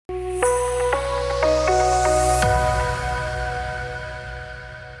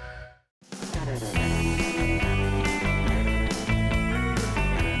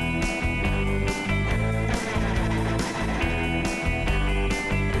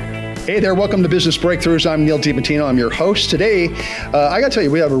Hey there, welcome to Business Breakthroughs. I'm Neil DiMattino. I'm your host. Today, I got to tell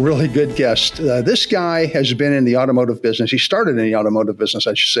you, we have a really good guest. This guy has been in the automotive business. He started in the automotive business,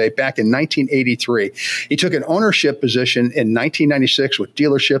 I should say, back in 1983. He took an ownership position in 1996 with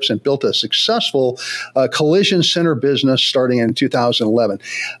dealerships and built a successful collision center business starting in 2011.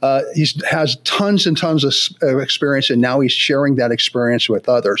 He has tons and tons of experience, and now he's sharing that experience with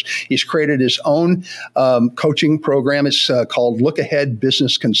others. He's created his own coaching program. It's called Look Ahead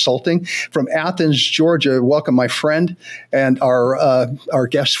Business Consulting. From Athens, Georgia. Welcome, my friend, and our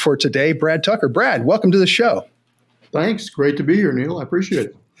guest for today, Brad Tucker. Brad, welcome to the show. Thanks. Great to be here, Neil. I appreciate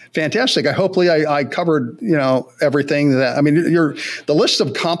it. Fantastic. Hopefully I covered, everything that, the list of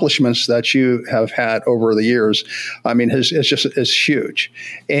accomplishments that you have had over the years, is huge.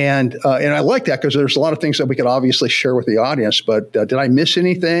 And I like that because there's a lot of things that we could obviously share with the audience, but did I miss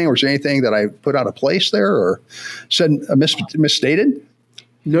anything, or is there anything that I put out of place there or said misstated?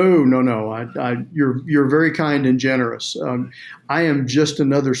 No. You're very kind and generous. I am just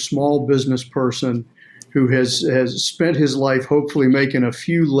another small business person who has spent his life hopefully making a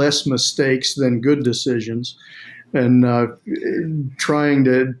few less mistakes than good decisions, and trying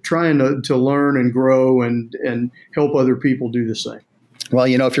to learn and grow and help other people do the same. Well,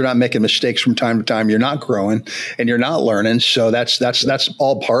 if you're not making mistakes from time to time, you're not growing and you're not learning. So that's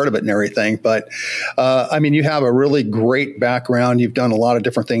all part of it and everything. But you have a really great background. You've done a lot of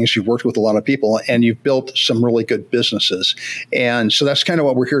different things. You've worked with a lot of people, and you've built some really good businesses. And so that's kind of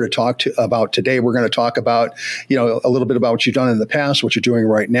what we're here to talk about today. We're going to talk about, a little bit about what you've done in the past, what you're doing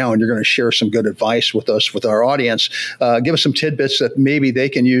right now, and you're going to share some good advice with us, with our audience. Give us some tidbits that maybe they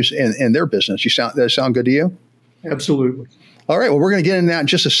can use in their business. Does that sound good to you? Absolutely. All right. Well, we're going to get into that in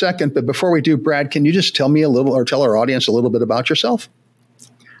just a second. But before we do, Brad, can you just tell me a little, or tell our audience a little bit about yourself?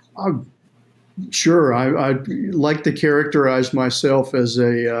 Sure. I like to characterize myself as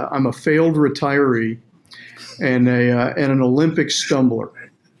I'm a failed retiree and an Olympic stumbler.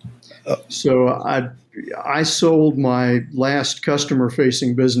 So I sold my last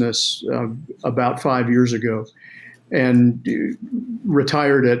customer-facing business about 5 years ago, and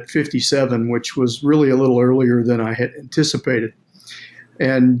retired at 57, which was really a little earlier than I had anticipated.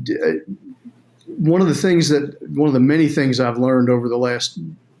 And one of the many things I've learned over the last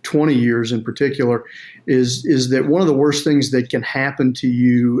 20 years in particular is that one of the worst things that can happen to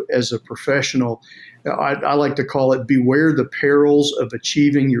you as a professional, I like to call it, beware the perils of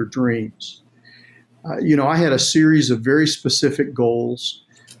achieving your dreams. I had a series of very specific goals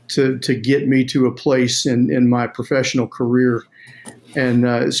to get me to a place in my professional career. And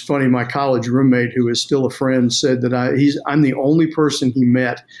it's funny, my college roommate, who is still a friend, said that I'm the only person he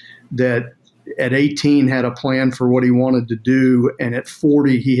met that at 18 had a plan for what he wanted to do, and at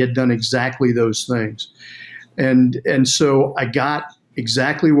 40 he had done exactly those things. And so I got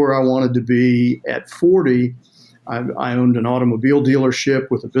exactly where I wanted to be at 40. I owned an automobile dealership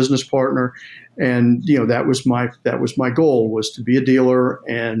with a business partner, and that was my goal, was to be a dealer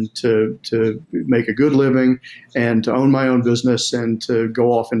and to make a good living and to own my own business and to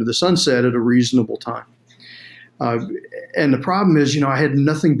go off into the sunset at a reasonable time. And the problem is, I had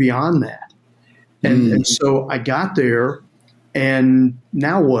nothing beyond that, and so I got there, and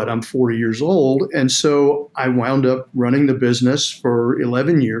now what? I'm 40 years old, and so I wound up running the business for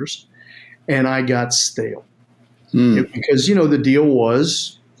 11 years, and I got stale. Because, the deal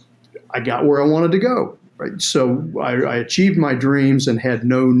was I got where I wanted to go, right? So I achieved my dreams and had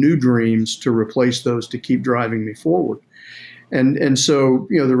no new dreams to replace those to keep driving me forward. And so,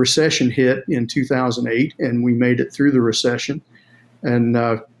 the recession hit in 2008, and we made it through the recession.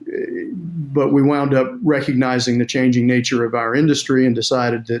 But we wound up recognizing the changing nature of our industry and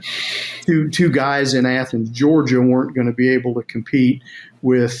decided that two guys in Athens, Georgia, weren't going to be able to compete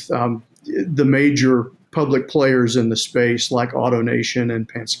with the major public players in the space like AutoNation and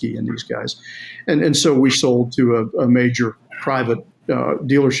Penske and these guys. And so we sold to a major private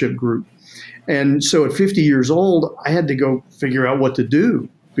dealership group. And so at 50 years old, I had to go figure out what to do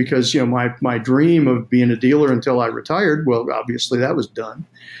because, my dream of being a dealer until I retired, well, obviously that was done.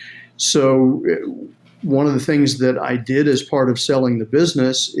 So one of the things that I did as part of selling the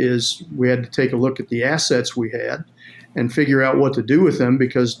business is we had to take a look at the assets we had and figure out what to do with them,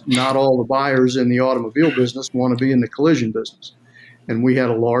 because not all the buyers in the automobile business want to be in the collision business. And we had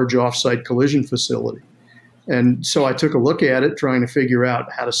a large offsite collision facility. And so I took a look at it, trying to figure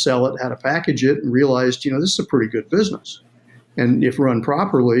out how to sell it, how to package it, and realized, this is a pretty good business. And if run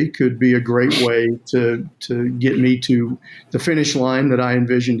properly, could be a great way to get me to the finish line that I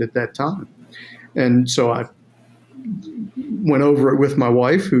envisioned at that time. And so I went over it with my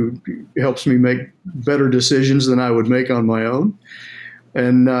wife, who helps me make better decisions than I would make on my own.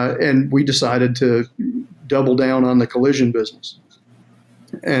 and we decided to double down on the collision business.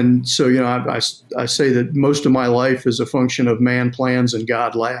 And so, I say that most of my life is a function of man plans and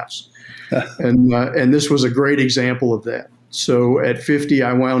God laughs. And this was a great example of that. So at 50,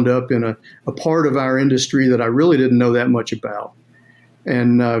 I wound up in a part of our industry that I really didn't know that much about,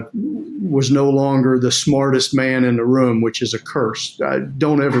 and was no longer the smartest man in the room, which is a curse.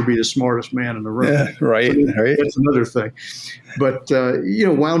 Don't ever be the smartest man in the room. Yeah, right. That's another thing. But,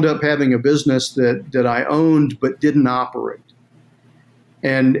 wound up having a business that I owned but didn't operate.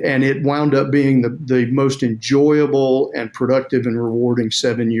 And it wound up being the most enjoyable and productive and rewarding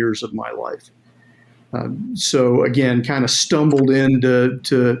 7 years of my life. So again, kind of stumbled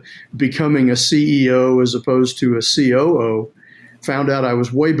into becoming a CEO as opposed to a COO. Found out I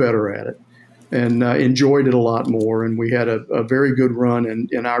was way better at it, and enjoyed it a lot more. And we had a very good run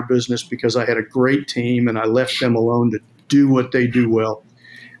in our business because I had a great team, and I left them alone to do what they do well.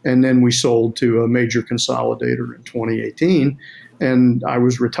 And then we sold to a major consolidator in 2018. And I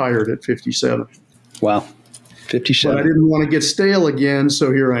was retired at 57. Wow, 57. But I didn't want to get stale again,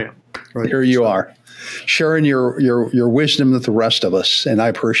 so here I am. Right. Here you are, sharing your wisdom with the rest of us, and I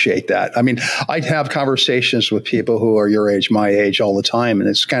appreciate that. I mean, I have conversations with people who are your age, my age, all the time, and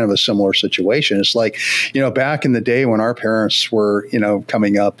it's kind of a similar situation. It's like, back in the day when our parents were,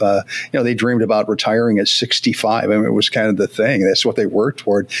 coming up, they dreamed about retiring at 65. I mean, it was kind of the thing. That's what they worked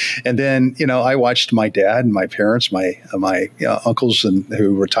toward. And then, I watched my dad and my parents, my uncles, and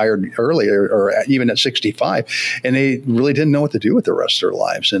who retired earlier, or even at 65, and they really didn't know what to do with the rest of their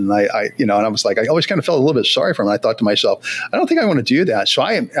lives. And and I was like, I always kind of felt a little bit sorry for them. I thought to myself, I don't think I want to do that. So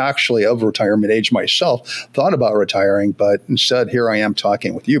I am actually of retirement age myself, thought about retiring, but instead here I am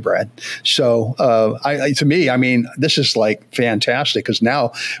talking with you, Brad. So to me, I mean, this is like fantastic, because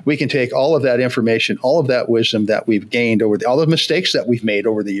now we can take all of that information, all of that wisdom that we've gained all the mistakes that we've made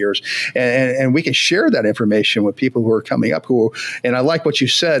over the years, and we can share that information with people who are coming up and I like what you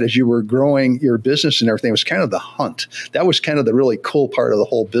said as you were growing your business and everything. It was kind of the hunt. That was kind of the really cool part of the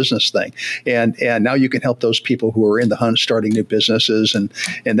whole business thing. And now you can help those people who are in the hunt, starting new businesses and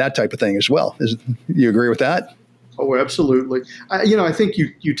that type of thing as well. You agree with that? Oh, absolutely. I think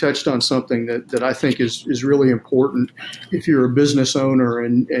you touched on something that I think is really important if you're a business owner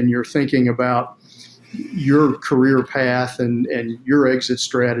and you're thinking about your career path and your exit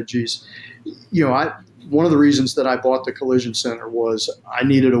strategies. One of the reasons that I bought the Collision Center was I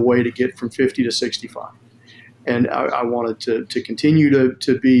needed a way to get from 50 to 65. And I wanted to continue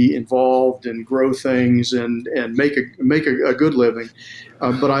to be involved and grow things and make a good living,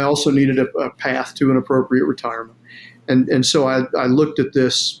 but I also needed a path to an appropriate retirement. And so I looked at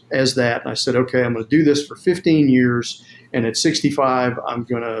this as that, and I said, okay, I'm going to do this for 15 years, and at 65, I'm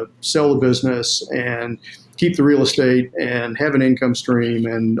going to sell the business and keep the real estate and have an income stream,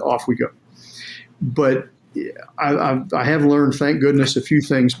 and off we go. But I have learned, thank goodness, a few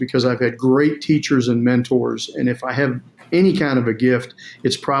things, because I've had great teachers and mentors. And if I have any kind of a gift,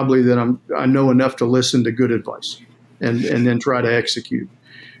 it's probably that I know enough to listen to good advice and then try to execute.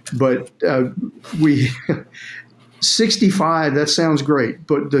 But 65, that sounds great.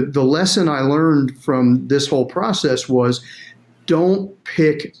 But the lesson I learned from this whole process was, don't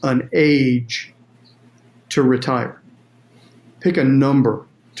pick an age to retire. Pick a number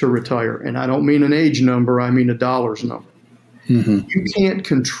to retire. And I don't mean an age number, I mean a dollars number. Mm-hmm. You can't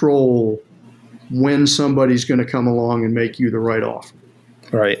control when somebody's going to come along and make you the right offer.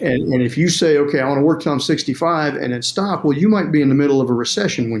 Right. And if you say, okay, I want to work till I'm 65 and then stop, well, you might be in the middle of a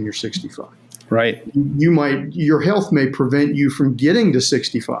recession when you're 65. Right. Your health may prevent you from getting to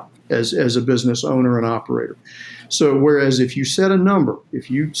 65 as a business owner and operator. So whereas if you set a number,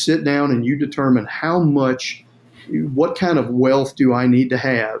 if you sit down and you determine what kind of wealth do I need to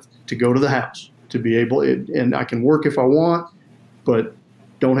have to go to the house, to be able, and I can work if I want, but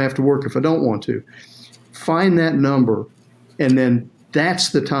don't have to work if I don't want to. Find that number, and then that's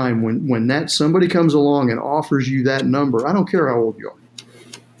the time when somebody comes along and offers you that number. I don't care how old you are.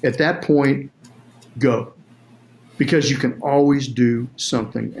 At that point, go, because you can always do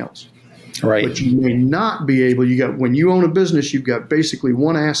something else. Right. But you may not be able. When you own a business, you've got basically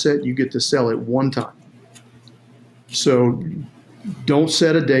one asset. You get to sell it one time. So don't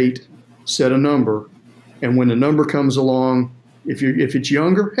set a date, set a number, and when the number comes along, if it's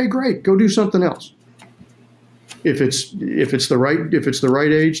younger, hey, great, go do something else. If it's the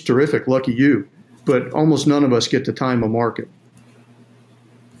right age, terrific, lucky you. But almost none of us get to time a market.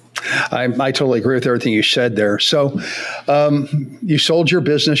 I totally agree with everything you said there. So, you sold your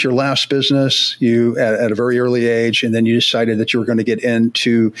business, your last business, at a very early age, and then you decided that you were going to get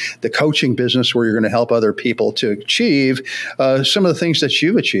into the coaching business, where you're going to help other people to achieve some of the things that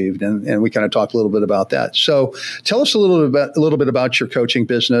you've achieved, and we kind of talked a little bit about that. So, tell us a little bit about your coaching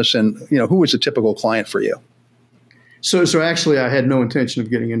business, and who was a typical client for you. So actually, I had no intention of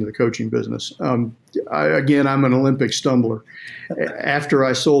getting into the coaching business. I'm an Olympic stumbler. After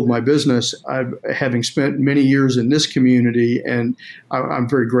I sold my business, having spent many years in this community, and I'm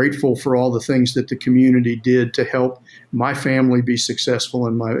very grateful for all the things that the community did to help my family be successful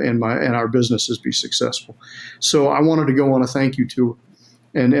and our businesses be successful. So I wanted to go on a thank you tour.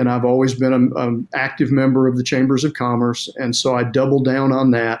 And I've always been an active member of the Chambers of Commerce. And so I doubled down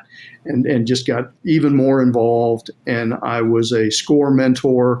on that and just got even more involved. And I was a SCORE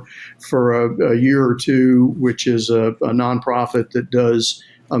mentor for a year or two, which is a nonprofit that does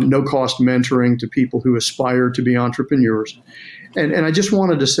no-cost mentoring to people who aspire to be entrepreneurs. And I just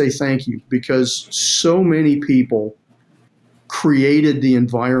wanted to say thank you, because so many people created the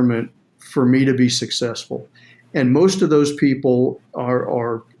environment for me to be successful. And most of those people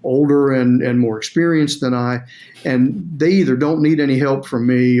are older and more experienced than I, and they either don't need any help from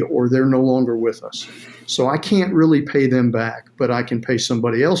me or they're no longer with us. So I can't really pay them back, but I can pay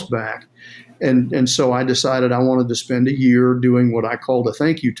somebody else back. And so I decided I wanted to spend a year doing what I called a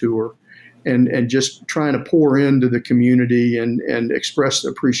thank you tour, and just trying to pour into the community and express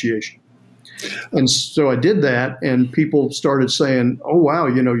appreciation. And so I did that, and people started saying, "Oh, wow,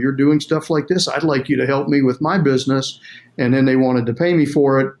 you're doing stuff like this. I'd like you to help me with my business." And then they wanted to pay me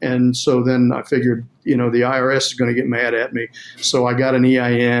for it. And so then I figured, the IRS is going to get mad at me. So I got an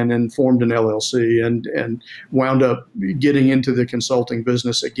EIN and formed an LLC and wound up getting into the consulting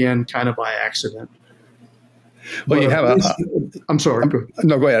business again, kind of by accident. Well, you have I'm sorry.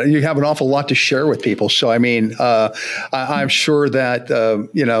 No, go ahead. You have an awful lot to share with people. So, I'm sure that,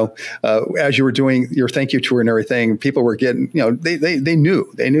 as you were doing your thank you tour and everything, people were getting, they knew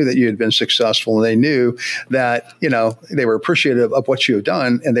that you had been successful, and they knew that, they were appreciative of what you had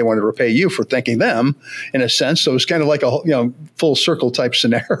done, and they wanted to repay you for thanking them, in a sense. So it was kind of like a, full circle type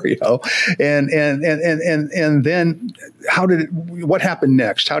scenario. And then what happened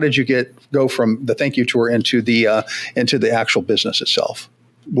next? How did you go from the thank you tour into the actual business itself?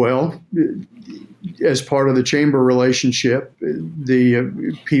 Well, as part of the chamber relationship,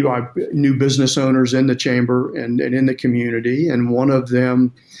 the new business owners in the chamber and in the community, and one of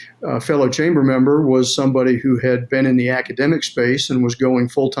them, a fellow chamber member, was somebody who had been in the academic space and was going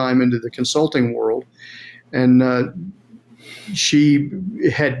full-time into the consulting world. And she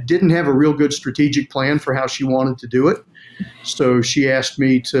didn't have a real good strategic plan for how she wanted to do it. So she asked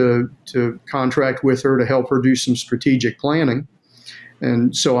me to contract with her to help her do some strategic planning.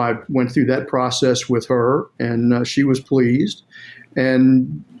 And so I went through that process with her, and she was pleased.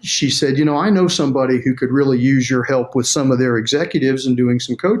 And she said, I know somebody who could really use your help with some of their executives and doing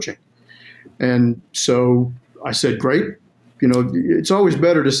some coaching. And so I said, great. It's always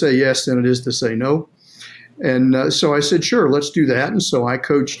better to say yes than it is to say no. And so I said, sure, let's do that. And so I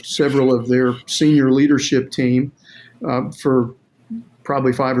coached several of their senior leadership team for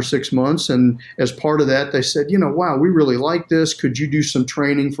probably 5 or 6 months. And as part of that, they said, wow, we really like this. Could you do some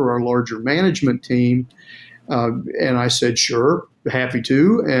training for our larger management team? And I said, sure, happy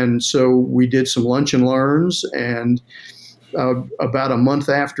to. And so we did some lunch and learns. And about a month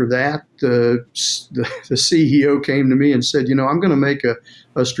after that, the CEO came to me and said, I'm going to make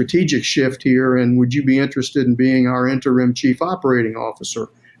a strategic shift here. And would you be interested in being our interim chief operating officer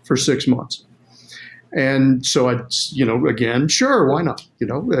for 6 months? And so again, sure, why not?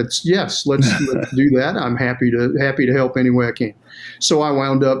 Yes, let's do that. I'm happy to help any way I can. So I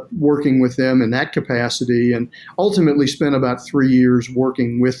wound up working with them in that capacity, and ultimately spent about 3 years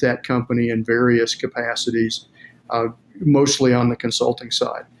working with that company in various capacities, mostly on the consulting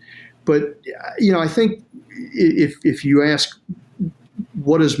side. But I think if you ask,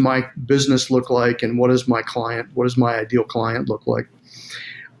 what does my business look like, and what does my ideal client look like?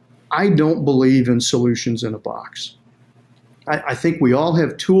 I don't believe in solutions in a box. I think we all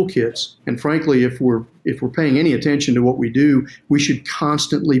have toolkits, and frankly, if we're paying any attention to what we do, we should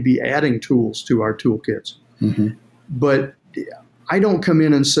constantly be adding tools to our toolkits. Mm-hmm. But I don't come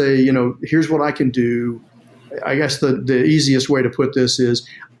in and say, here's what I can do. I guess the easiest way to put this is,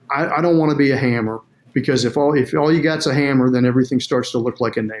 I don't want to be a hammer, because if all you got's a hammer, then everything starts to look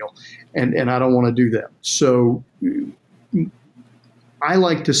like a nail, and I don't want to do that. So I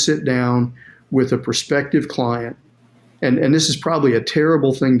like to sit down with a prospective client, and this is probably a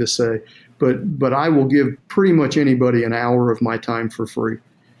terrible thing to say, but I will give pretty much anybody an hour of my time for free.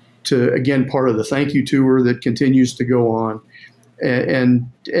 again, part of the thank you tour that continues to go on, and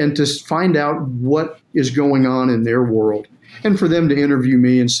to find out what is going on in their world, and for them to interview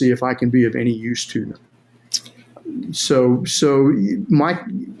me and see if I can be of any use to them. So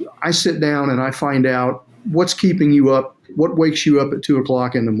I sit down and I find out what's keeping you up, what wakes you up at 2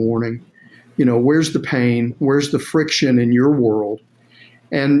 o'clock in the morning. Where's the pain? Where's the friction in your world?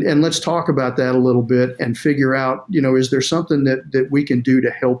 And let's talk about that a little bit and figure out, is there something that we can do to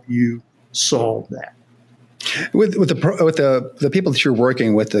help you solve that? With the people that you're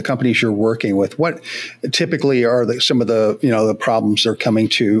working with, the companies you're working with, what typically are some of the the problems they're coming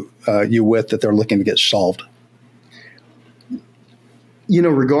to you with that they're looking to get solved?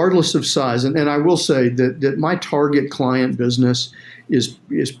 Regardless of size, and I will say that my target client business is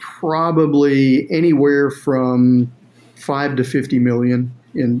probably anywhere from 5 to 50 million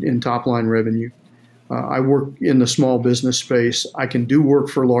in top line revenue. I work in the small business space. I can do work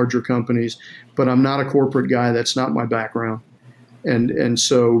for larger companies, but I'm not a corporate guy. That's not my background. And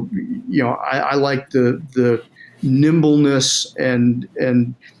so, I like the nimbleness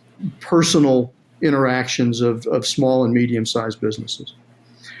and personal interactions of small and medium-sized businesses.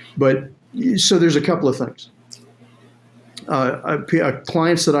 But so there's a couple of things.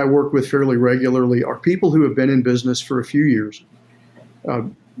 Clients that I work with fairly regularly are people who have been in business for a few years.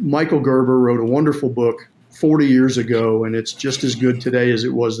 Michael Gerber wrote a wonderful book 40 years ago, and it's just as good today as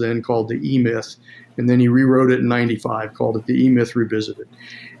it was then, called The E-Myth. And then he rewrote it in 95, called it The E-Myth Revisited.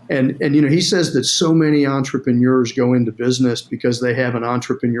 And he says that so many entrepreneurs go into business because they have an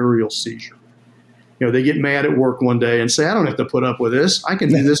entrepreneurial seizure. They get mad at work one day and say, I don't have to put up with this. I can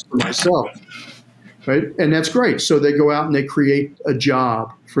do this for myself. Right? And that's great. So they go out and they create a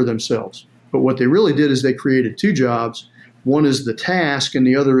job for themselves. But what they really did is they created two jobs. One is the task and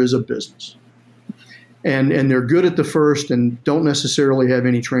the other is a business. And they're good at the first and don't necessarily have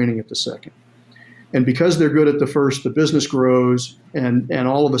any training at the second. And because they're good at the first, the business grows and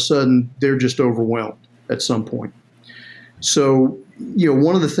all of a sudden they're just overwhelmed at some point. So,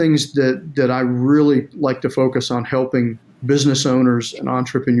 one of the things that I really like to focus on helping business owners and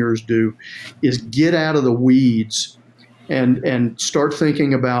entrepreneurs do is get out of the weeds and start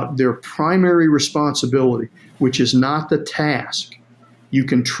thinking about their primary responsibility, which is not the task. You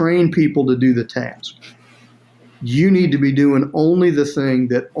can train people to do the task. You need to be doing only the thing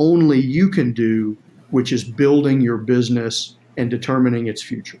that only you can do, which is building your business and determining its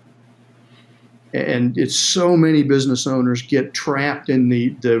future. And it's so many business owners get trapped in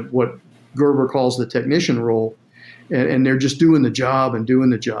the what Gerber calls the technician role, and they're just doing the job and doing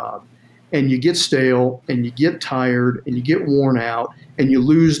the job. And you get stale and you get tired and you get worn out and you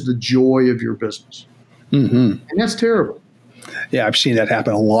lose the joy of your business. Mm-hmm. And that's terrible. Yeah, I've seen that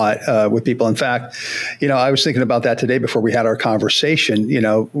happen a lot with people. In fact, I was thinking about that today before we had our conversation.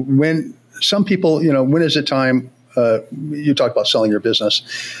 When some people, when is it time? You talk about selling your business.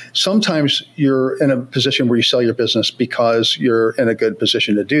 Sometimes you're in a position where you sell your business because you're in a good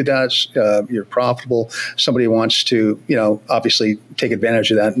position to do that. You're profitable. Somebody wants to, obviously take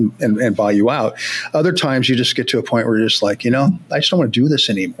advantage of that and buy you out. Other times you just get to a point where you're just like, I just don't want to do this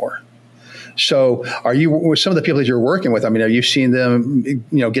anymore. So are you, with some of the people that you're working with, are you seeing them,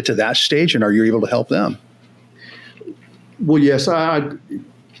 get to that stage, and are you able to help them? Well, yes, a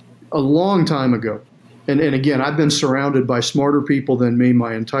long time ago. And again, I've been surrounded by smarter people than me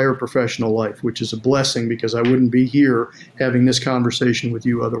my entire professional life, which is a blessing because I wouldn't be here having this conversation with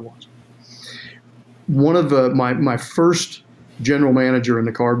you otherwise. One of my first general manager in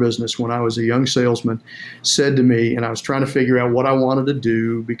the car business when I was a young salesman said to me, and I was trying to figure out what I wanted to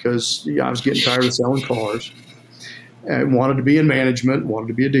do because I was getting tired of selling cars. I wanted to be in management, wanted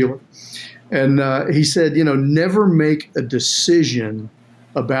to be a dealer. And he said, never make a decision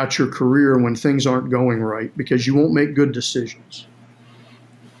about your career when things aren't going right, because you won't make good decisions.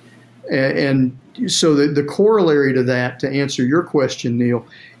 And so the corollary to that, to answer your question, Neil,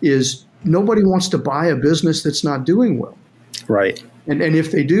 is nobody wants to buy a business that's not doing well. Right. And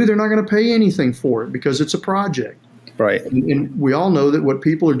if they do, they're not going to pay anything for it because it's a project. Right. And we all know that what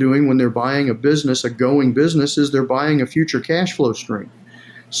people are doing when they're buying a business, a going business, is they're buying a future cash flow stream.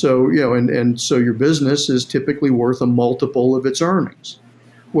 So, and so your business is typically worth a multiple of its earnings.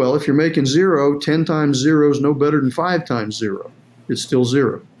 Well, if you're making zero, 10 times zero is no better than 5 times zero. It's still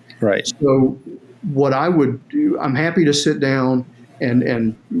zero. Right. So what I would do, I'm happy to sit down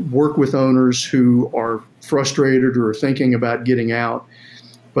and work with owners who are frustrated or thinking about getting out.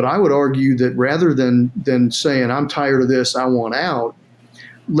 But I would argue that rather than saying, I'm tired of this, I want out,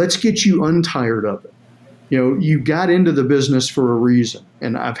 let's get you untired of it. You got into the business for a reason.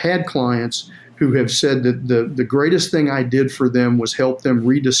 And I've had clients who have said that the greatest thing I did for them was help them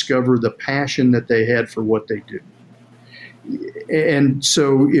rediscover the passion that they had for what they do. And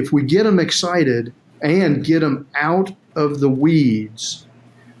so if we get them excited and get them out of the weeds,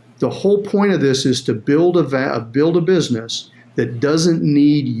 the whole point of this is to build a business that doesn't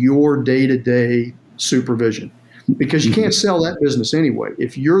need your day-to-day supervision, because you can't sell that business anyway.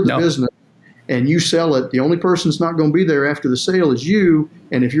 If you're the business and you sell it, the only person that's not going to be there after the sale is you.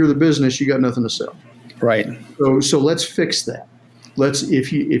 And if you're the business, you got nothing to sell. Right. So let's fix that.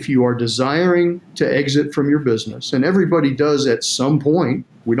 If you are desiring to exit from your business, and everybody does at some point,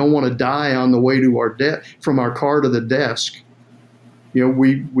 we don't want to die on the way to from our car to the desk.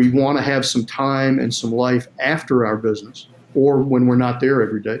 We want to have some time and some life after our business, or when we're not there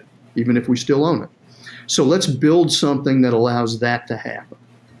every day, even if we still own it. So let's build something that allows that to happen.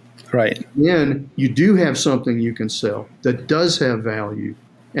 Right. Then you do have something you can sell that does have value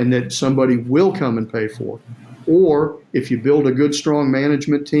and that somebody will come and pay for. Or if you build a good, strong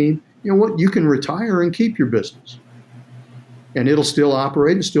management team, you know what? You can retire and keep your business. And it'll still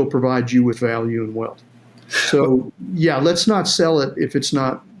operate and still provide you with value and wealth. So, yeah, let's not sell it if it's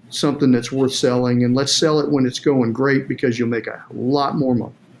not something that's worth selling. And let's sell it when it's going great, because you'll make a lot more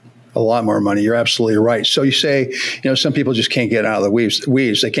money. A lot more money. You're absolutely right. So you say, some people just can't get out of the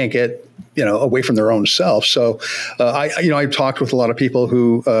weeds. They can't get, away from their own self. So I've talked with a lot of people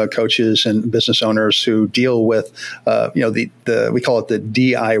who, coaches and business owners who deal with, we call it the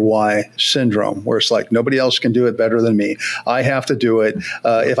DIY syndrome, where it's like nobody else can do it better than me. I have to do it.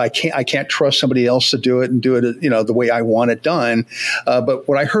 If I can't trust somebody else to do it and do it, the way I want it done. But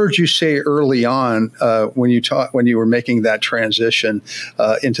what I heard you say early on, when you were making that transition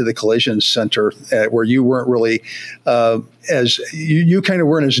into the collision center, where you weren't really as you kind of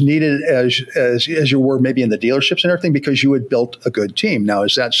weren't as needed as you were maybe in the dealerships and everything, because you had built a good team. Now,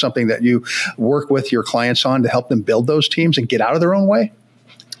 is that something that you work with your clients on to help them build those teams and get out of their own way?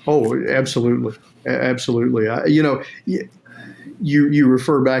 Oh, absolutely. Absolutely. You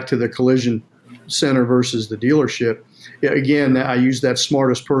refer back to the collision center versus the dealership. Again, I use that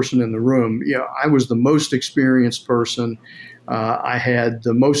smartest person in the room. I was the most experienced person. I had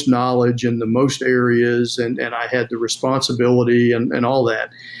the most knowledge in the most areas, and I had the responsibility and all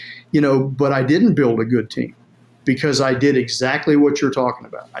that, but I didn't build a good team, because I did exactly what you're talking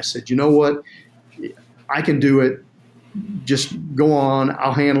about. I said, you know what, I can do it. Just go on.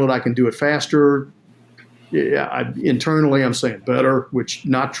 I'll handle it. I can do it faster. Internally, I'm saying better, which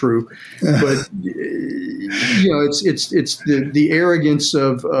not true, but it's the arrogance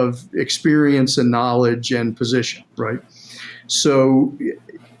of experience and knowledge and position, right? So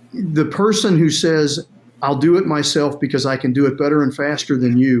the person who says, I'll do it myself because I can do it better and faster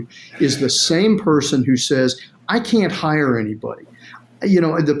than you, is the same person who says, I can't hire anybody.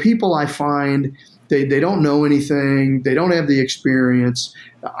 The people I find, they don't know anything. They don't have the experience.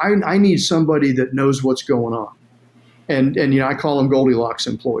 I need somebody that knows what's going on. And I call them Goldilocks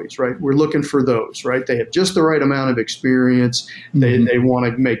employees, right? We're looking for those, right? They have just the right amount of experience. They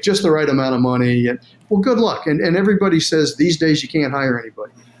want to make just the right amount of money. And well, good luck. And everybody says these days you can't hire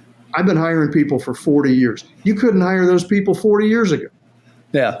anybody. I've been hiring people for 40 years. You couldn't hire those people 40 years ago.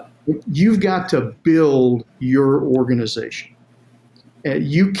 Yeah. You've got to build your organization.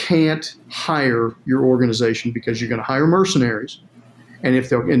 You can't hire your organization, because you're going to hire mercenaries. And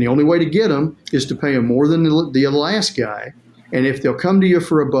the only way to get them is to pay them more than the last guy. And if they'll come to you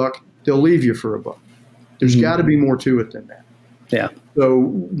for a buck, they'll leave you for a buck. There's got to be more to it than that. Yeah. So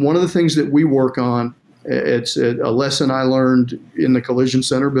one of the things that we work on, it's a lesson I learned in the collision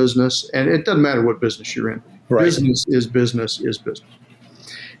center business, and it doesn't matter what business you're in. Right. Business is business,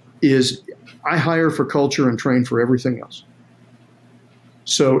 is I hire for culture and train for everything else.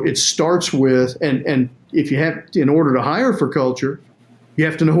 So it starts with, and if you have, in order to hire for culture, you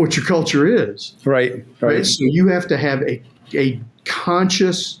have to know what your culture is. Right. So you have to have a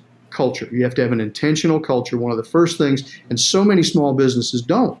conscious culture. You have to have an intentional culture. One of the first things, and so many small businesses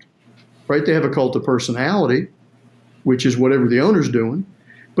don't, right? They have a cult of personality, which is whatever the owner's doing,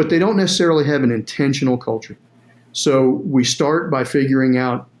 but they don't necessarily have an intentional culture. So we start by figuring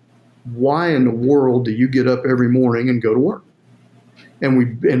out, why in the world do you get up every morning and go to work? And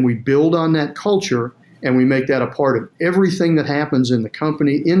we build on that culture, and we make that a part of everything that happens in the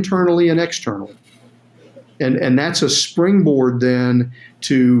company, internally and externally. And that's a springboard then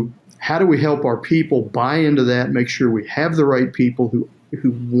to, how do we help our people buy into that, make sure we have the right people who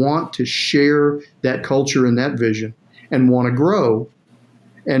want to share that culture and that vision and want to grow.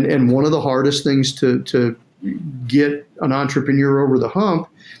 And one of the hardest things to get an entrepreneur over the hump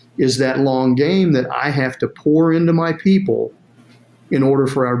is that long game that I have to pour into my people in order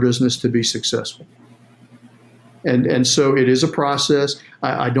for our business to be successful. And so it is a process.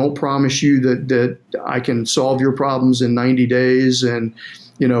 I don't promise you that I can solve your problems in 90 days. And,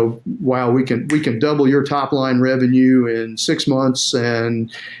 wow, we can double your top line revenue in 6 months.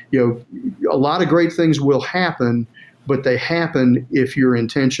 And, a lot of great things will happen, but they happen if you're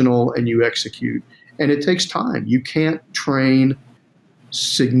intentional and you execute. And it takes time. You can't train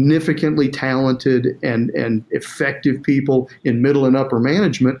significantly talented and effective people in middle and upper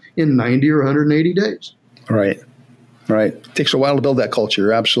management in 90 or 180 days. Right. It takes a while to build that culture.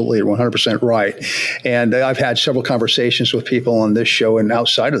 You're absolutely 100% right. And I've had several conversations with people on this show and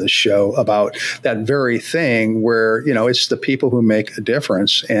outside of the show about that very thing where, it's the people who make a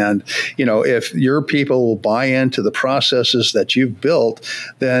difference. And, if your people will buy into the processes that you've built,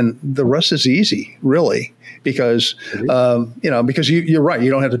 then the rest is easy, really. Because, because you're right.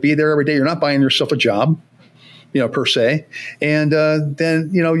 You don't have to be there every day. You're not buying yourself a job, per se. And then,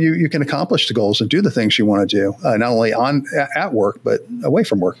 you can accomplish the goals and do the things you want to do, not only at work, but away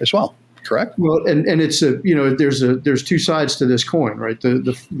from work as well. Correct? Well, and it's there's two sides to this coin, right?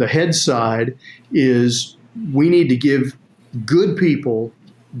 The head side is we need to give good people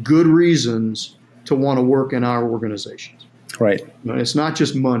good reasons to want to work in our organizations. Right. It's not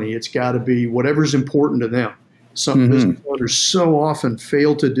just money. It's got to be whatever's important to them. Some business owners so often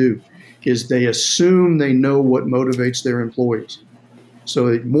fail to do is they assume they know what motivates their employees.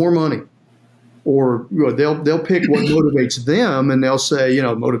 So more money, or they'll pick what motivates them, and they'll say,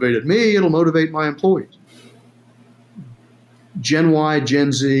 motivated me, it'll motivate my employees. Gen Y,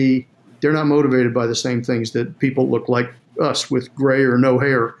 Gen Z, they're not motivated by the same things that people look like us with gray or no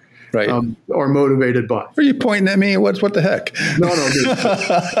hair are motivated by. Are you pointing at me? What the heck? No, dude.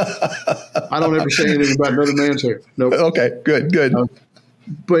 I don't ever say anything about another man's hair. Nope. Okay, good.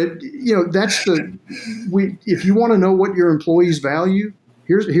 But that's if you want to know what your employees value,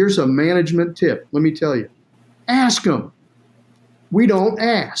 here's a management tip. Let me tell you, ask them. We don't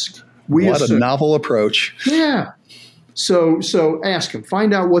ask. What a novel approach. Yeah. So ask them,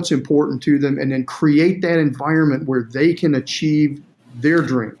 find out what's important to them, and then create that environment where they can achieve their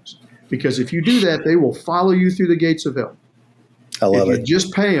dreams. Because if you do that, they will follow you through the gates of hell. I love it. If you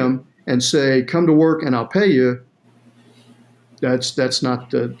just pay them and say, come to work and I'll pay you, that's not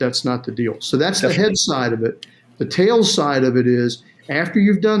the deal. So that's the head side of it. The tail side of it is, after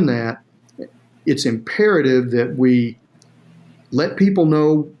you've done that, it's imperative that we let people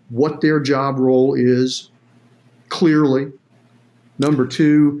know what their job role is clearly. Number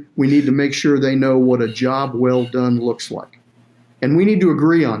two, we need to make sure they know what a job well done looks like. And we need to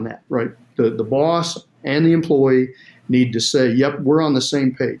agree on that, right? The boss and the employee need to say, yep, we're on the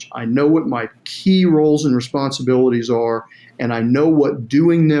same page. I know what my key roles and responsibilities are, and I know what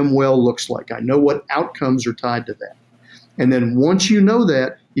doing them well looks like. I know what outcomes are tied to that. And then once you know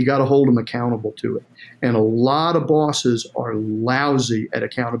that, you got to hold them accountable to it. And a lot of bosses are lousy at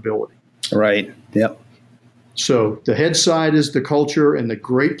accountability. Right. Yep. So the head side is the culture and the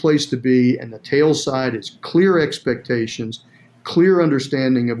great place to be, and the tail side is clear expectations, clear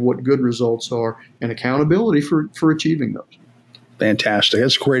understanding of what good results are, and accountability for achieving those. Fantastic.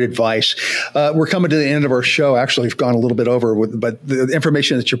 That's great advice. We're coming to the end of our show. Actually, we've gone a little bit over, but the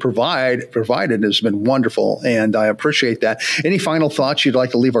information that you provided has been wonderful, and I appreciate that. Any final thoughts you'd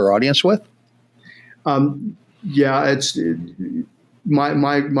like to leave our audience with? It's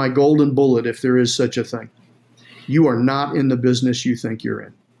my golden bullet, if there is such a thing. You are not in the business you think you're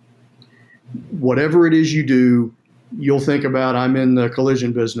in. Whatever it is you do, you'll think about, I'm in the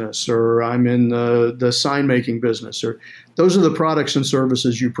collision business, or I'm in the sign making business, or those are the products and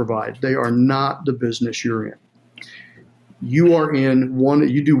services you provide. They are not the business you're in. You are in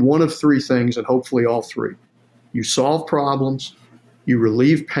you do one of three things, and hopefully all three. You solve problems, you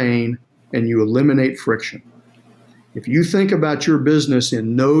relieve pain, and you eliminate friction. If you think about your business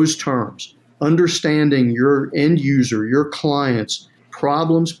in those terms, understanding your end user, your clients'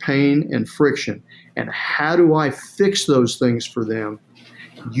 problems, pain, and friction, and how do I fix those things for them,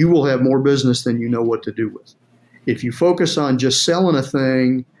 you will have more business than you know what to do with. If you focus on just selling a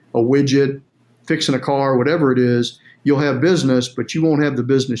thing, a widget, fixing a car, whatever it is, you'll have business, but you won't have the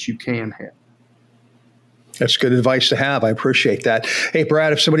business you can have. That's good advice to have. I appreciate that. Hey,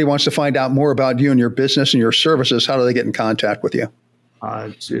 Brad, if somebody wants to find out more about you and your business and your services, how do they get in contact with you?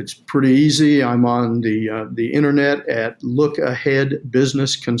 It's pretty easy. I'm on the internet at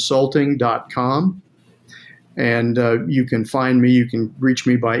lookaheadbusinessconsulting.com. And you can find me, you can reach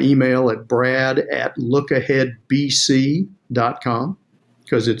me by email at brad@lookaheadbc.com,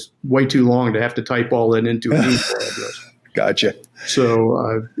 because it's way too long to have to type all that into an email address. Gotcha.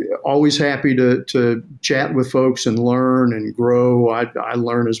 So always happy to chat with folks and learn and grow. I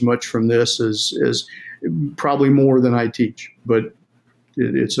learn as much from this as probably more than I teach, but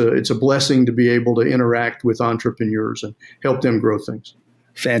it's a blessing to be able to interact with entrepreneurs and help them grow things.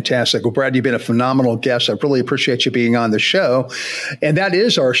 Fantastic. Well, Brad, you've been a phenomenal guest. I really appreciate you being on the show. And that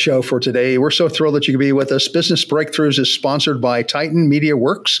is our show for today. We're so thrilled that you could be with us. Business Breakthroughs is sponsored by Titan Media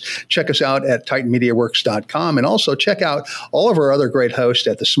Works. Check us out at titanmediaworks.com. And also check out all of our other great hosts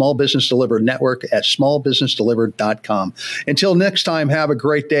at the Small Business Delivered Network at smallbusinessdelivered.com. Until next time, have a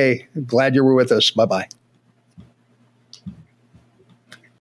great day. Glad you were with us. Bye-bye.